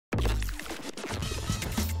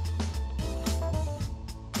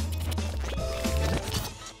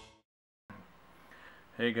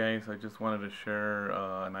Hey guys, I just wanted to share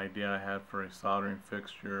an idea I had for a soldering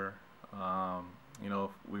fixture.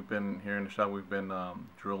 We've been here in the shop, we've been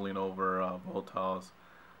drilling over Voltal's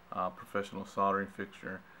professional soldering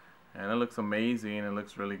fixture, and it looks amazing. It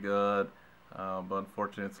looks really good, but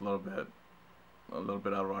unfortunately, it's a little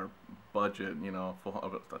bit out of our budget. I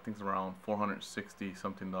think it's around 460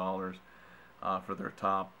 something dollars for their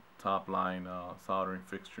top line soldering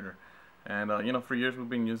fixture. And for years we've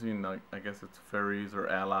been using, I guess it's Ferries or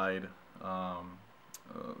Allied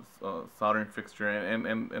soldering fixture,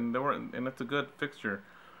 and it's a good fixture,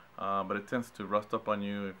 but it tends to rust up on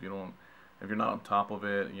you if you're not on top of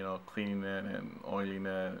it, cleaning it and oiling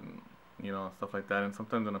it, and stuff like that. And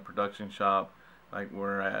sometimes in a production shop like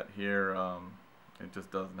we're at here, it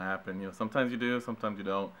just doesn't happen. Sometimes you do, sometimes you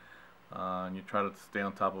don't, and you try to stay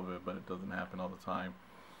on top of it, but it doesn't happen all the time.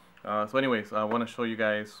 So anyways, I want to show you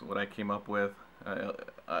guys what I came up with. I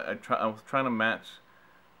was trying to match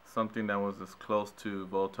something that was as close to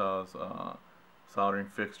Volta's soldering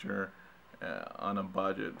fixture on a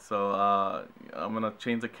budget. So I'm gonna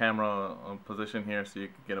change the camera position here so you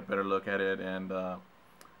can get a better look at it. And so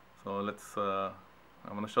I'm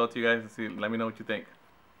gonna show it to you guys and see. Let me know what you think.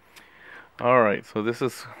 All right, so this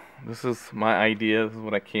is my idea. This is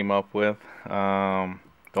what I came up with.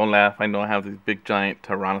 Don't laugh. I know I have these big giant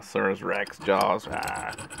Tyrannosaurus Rex jaws,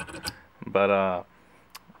 but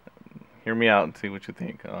hear me out and see what you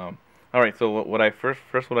think. All right. So what I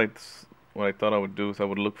thought I would do is I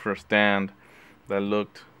would look for a stand that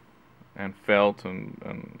looked and felt and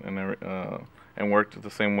worked the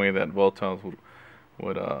same way that Voltals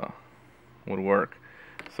would work.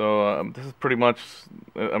 So this is pretty much.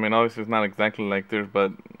 I mean, obviously it's not exactly like theirs,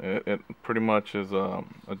 but it pretty much is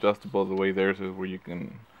adjustable the way theirs is, where you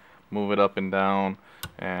can move it up and down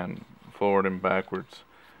and forward and backwards,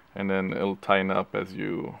 and then it'll tighten up as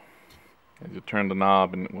you turn the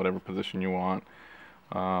knob in whatever position you want.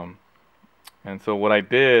 And so what I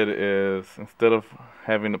did is, instead of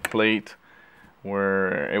having a plate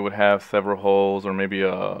where it would have several holes, or maybe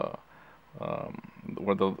where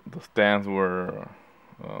the stands were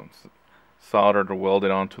soldered or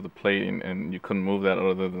welded onto the plate, and you couldn't move that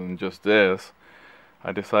other than just this,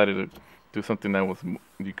 I decided to do something that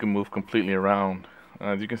you can move completely around.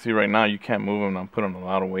 As you can see right now, you can't move them. I'm putting a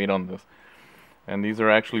lot of weight on this, and these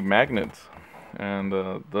are actually magnets. And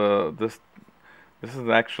this is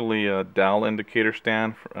actually a dial indicator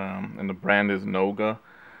stand, and the brand is Noga.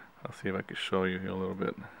 I'll see if I can show you here a little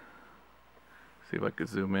bit. See if I can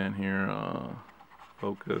zoom in here.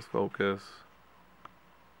 Focus.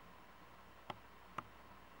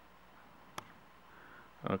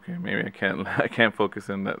 Okay, maybe I can't focus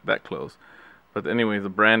in that close. But anyways, the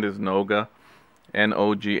brand is Noga,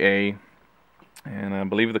 Noga, and I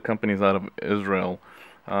believe the company is out of Israel.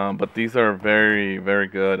 But these are very, very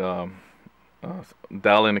good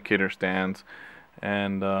dial indicator stands,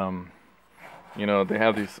 and they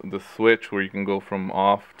have the switch where you can go from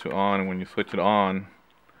off to on, and when you switch it on,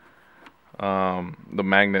 the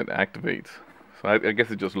magnet activates. So I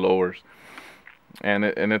guess it just lowers. And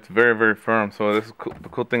it's very, very firm. So the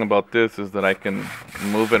cool thing about this is that I can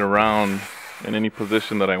move it around in any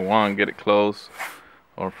position that I want, get it close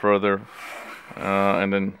or further,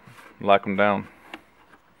 and then lock them down.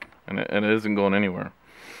 And it isn't going anywhere.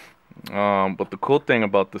 But the cool thing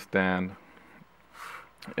about the stand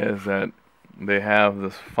is that they have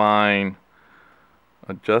this fine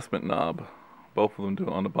adjustment knob. Both of them do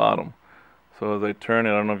on the bottom. So as I turn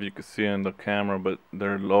it, I don't know if you can see in the camera, but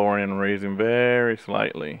they're lowering and raising very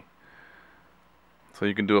slightly. So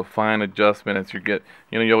you can do a fine adjustment as you get,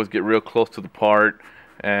 you always get real close to the part,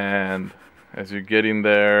 and as you're getting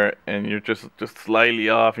there and you're just slightly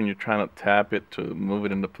off and you're trying to tap it to move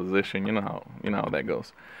it into position, you know how that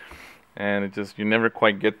goes. And you never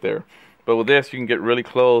quite get there. But with this, you can get really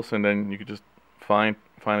close, and then you can just fine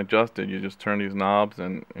adjust it. You just turn these knobs,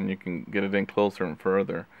 and you can get it in closer and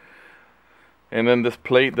further. And then this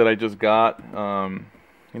plate that I just got,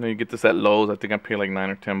 you get this at Lowe's. I think I paid like $9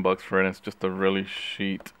 or $10 for it. It's just a really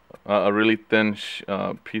thin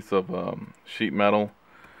piece of sheet metal.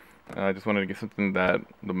 I just wanted to get something that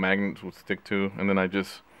the magnets would stick to, and then I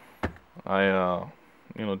drilled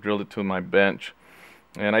it to my bench.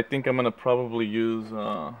 And I think I'm gonna probably use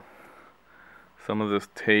some of this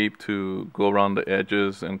tape to go around the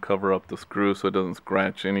edges and cover up the screw so it doesn't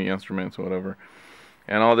scratch any instruments or whatever.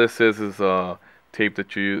 And all this is tape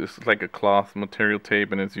that you use. It's like a cloth material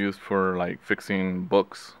tape, and it's used for like fixing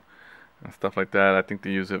books and stuff like that. I think they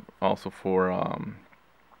use it also for on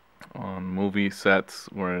movie sets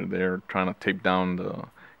where they're trying to tape down the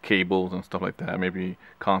cables and stuff like that. Maybe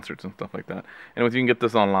concerts and stuff like that. Anyways, you can get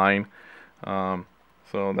this online.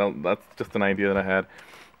 So that's just an idea that I had.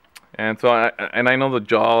 And so I know the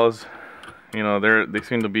jaws, you know, they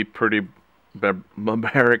seem to be pretty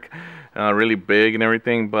barbaric, really big and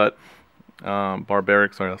everything, but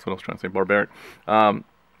barbaric. Sorry, that's what I was trying to say. Barbaric.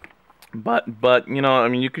 But you know, I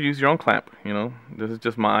mean, you could use your own clamp. You know, this is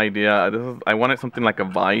just my idea. I wanted something like a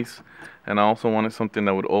vise, and I also wanted something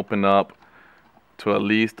that would open up to at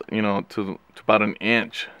least, you know, to about an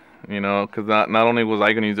inch. You know, because not only was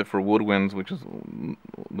I going to use it for woodwinds, which is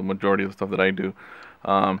the majority of the stuff that I do,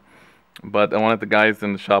 but I wanted the guys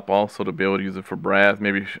in the shop also to be able to use it for brass.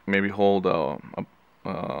 Maybe hold a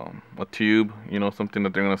tube, you know, something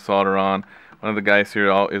that they're going to solder on. One of the guys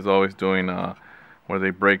here is always doing where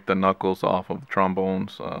they break the knuckles off of the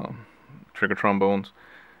trombones, trigger trombones,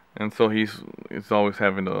 and so he's always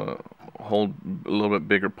having to hold a little bit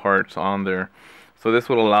bigger parts on there. So this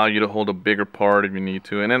would allow you to hold a bigger part if you need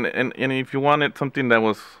to, and if you wanted something that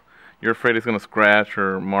was you're afraid it's going to scratch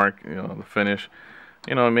or mark, you know, the finish,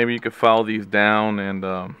 you know, maybe you could file these down and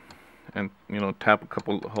you know, tap a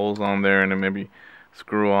couple holes on there, and then maybe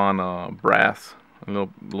screw on brass, a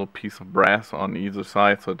little piece of brass on either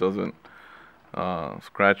side, so it doesn't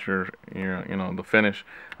scratch your you know, the finish.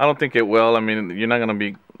 I don't think it will. I mean, you're not gonna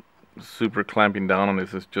be super clamping down on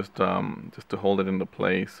this. It's just to hold it into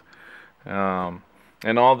place.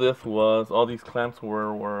 And all these clamps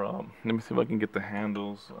were let me see if I can get the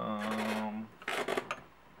handles.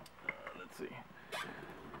 Let's see.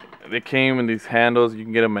 They came in these handles. You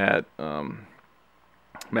can get them at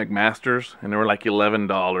McMaster's, and they were like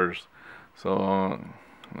 $11. So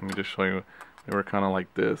let me just show you. They were kind of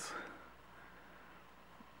like this.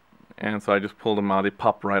 And so I just pulled them out. They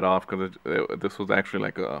popped right off because this was actually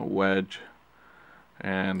like a wedge,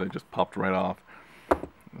 and they just popped right off.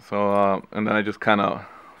 So and then I just kind of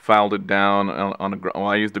filed it down on a. Well,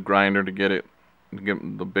 I used the grinder to get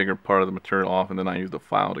the bigger part of the material off, and then I used the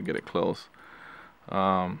file to get it close.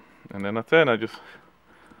 And then that's it. I just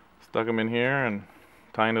stuck them in here and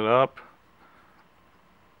tightened it up,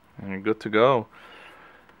 and you're good to go.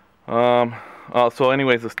 So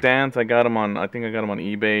anyways, the stands, I got them on, I think I got them on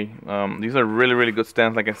eBay. These are really good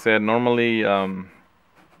stands. Like I said, normally, you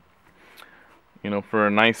know, for a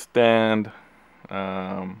nice stand,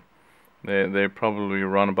 they probably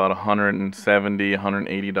run about $170,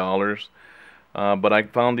 $180. But I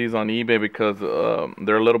found these on eBay because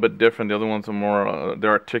they're a little bit different. The other ones are more,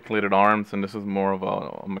 they're articulated arms, and this is more of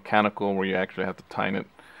a mechanical where you actually have to tighten it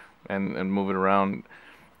and move it around.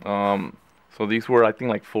 So these were, I think,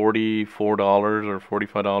 like $44 or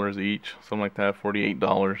 $45 each, something like that,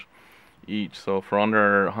 $48 each. So for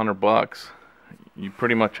under $100, you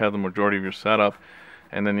pretty much have the majority of your setup.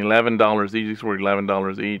 And then $11 each. These were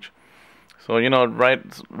 $11 each. So, you know, right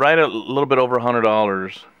a little bit over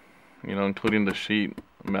 $100, you know, including the sheet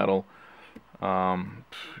metal.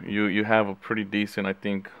 You have a pretty decent, I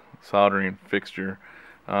think, soldering fixture.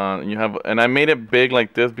 And I made it big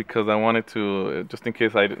like this because I wanted to, just in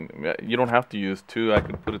case you don't have to use two. I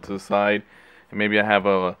could put it to the side, and maybe I have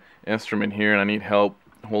a instrument here and I need help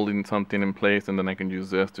holding something in place, and then I can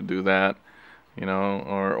use this to do that, you know,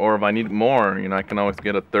 or if I need more, you know, I can always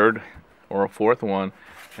get a third or a fourth one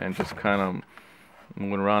and just kind of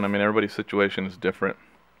move it around. I mean, everybody's situation is different.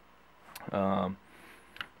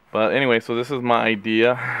 But anyway, so this is my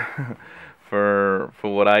idea for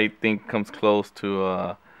what I think comes close to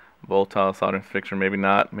a volatile soldering fixture. Maybe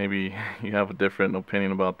not. Maybe you have a different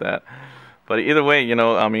opinion about that. But either way, you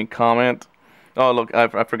know, I mean, comment. Oh, look,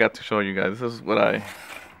 I forgot to show you guys. This is the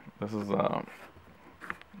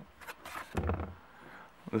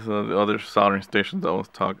other soldering stations I was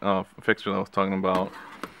fixtures I was talking about.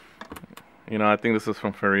 You know, I think this is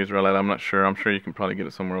from Fair Israelite. I'm not sure. I'm sure you can probably get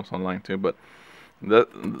it somewhere else online too. But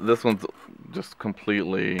this one's just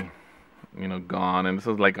completely, you know, gone. And this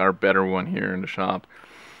is like our better one here in the shop.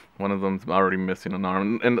 One of them's already missing an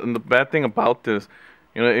arm. And the bad thing about this,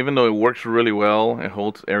 you know, even though it works really well, it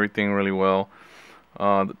holds everything really well.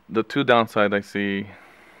 The two downsides I see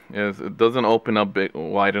is it doesn't open up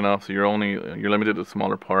wide enough, so you're limited to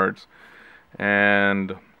smaller parts.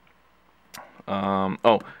 And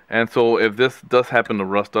and so if this does happen to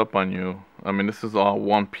rust up on you, I mean, this is all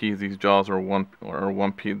one piece. These jaws are one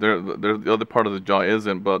piece. The other part of the jaw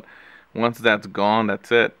isn't, but once that's gone,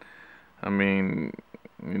 that's it. I mean,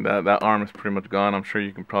 that arm is pretty much gone. I'm sure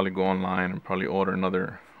you can probably go online and probably order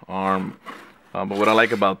another arm. But what I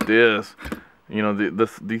like about this, you know,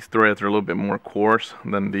 these threads are a little bit more coarse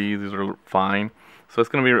than these. These are fine, so it's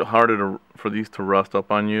going to be harder for these to rust up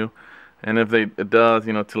on you. And if it does,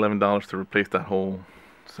 you know, it's $11 to replace that whole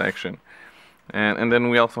section. And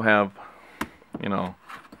then we also have, you know,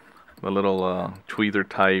 the little tweezer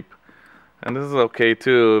type And this is okay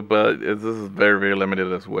too, but this is very, very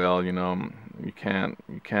limited as well. You know, you can't.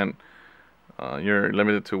 You're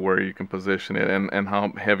limited to where you can position it and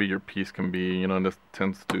how heavy your piece can be. You know, and this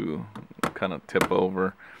tends to kind of tip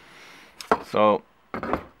over. So,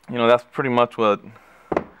 you know, that's pretty much what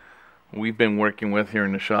we've been working with here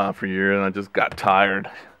in the shop for years, and I just got tired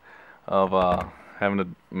of having to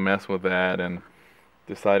mess with that and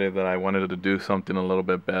decided that I wanted to do something a little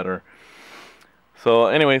bit better. So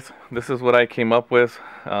anyways, this is what I came up with.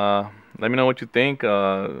 Let me know what you think.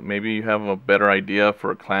 Maybe you have a better idea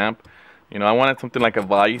for a clamp. You know, I wanted something like a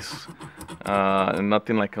vise, and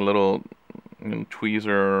nothing like a little, you know, tweezer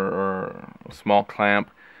or a small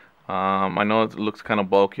clamp. I know it looks kind of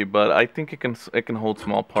bulky, but I think it can hold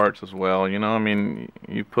small parts as well. You know, I mean,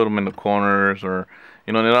 you put them in the corners, or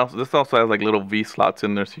you know, and this also has like little V slots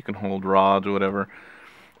in there, so you can hold rods or whatever.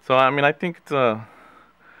 So I mean, I think it's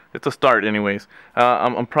a start, anyways.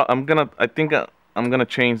 I think I'm gonna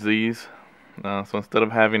change these. So instead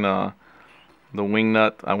of having the wing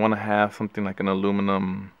nut, I want to have something like an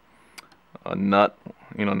aluminum nut,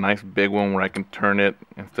 you know, nice big one where I can turn it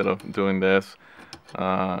instead of doing this.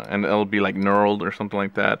 And it'll be like knurled or something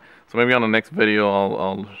like that. So maybe on the next video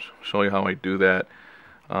I'll show you how I do that.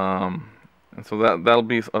 And so that'll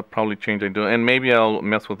be a probably change I do, and maybe I'll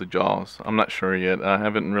mess with the jaws. I'm not sure yet. I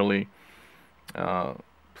haven't really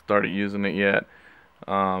started using it yet.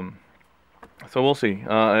 So we'll see.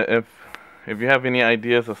 If you have any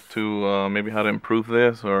ideas as to maybe how to improve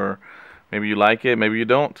this, or maybe you like it, maybe you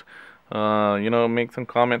don't, you know, make some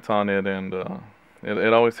comments on it, and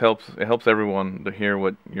it always helps. It helps everyone to hear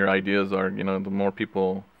what your ideas are. You know, the more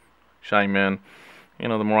people chime in, you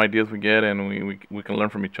know, the more ideas we get, and we can learn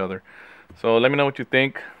from each other. So let me know what you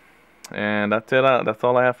think, and that's it. That's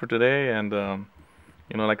all I have for today. And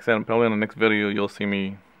you know, like I said, probably in the next video you'll see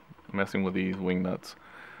me messing with these wing nuts.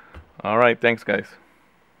 All right, thanks guys.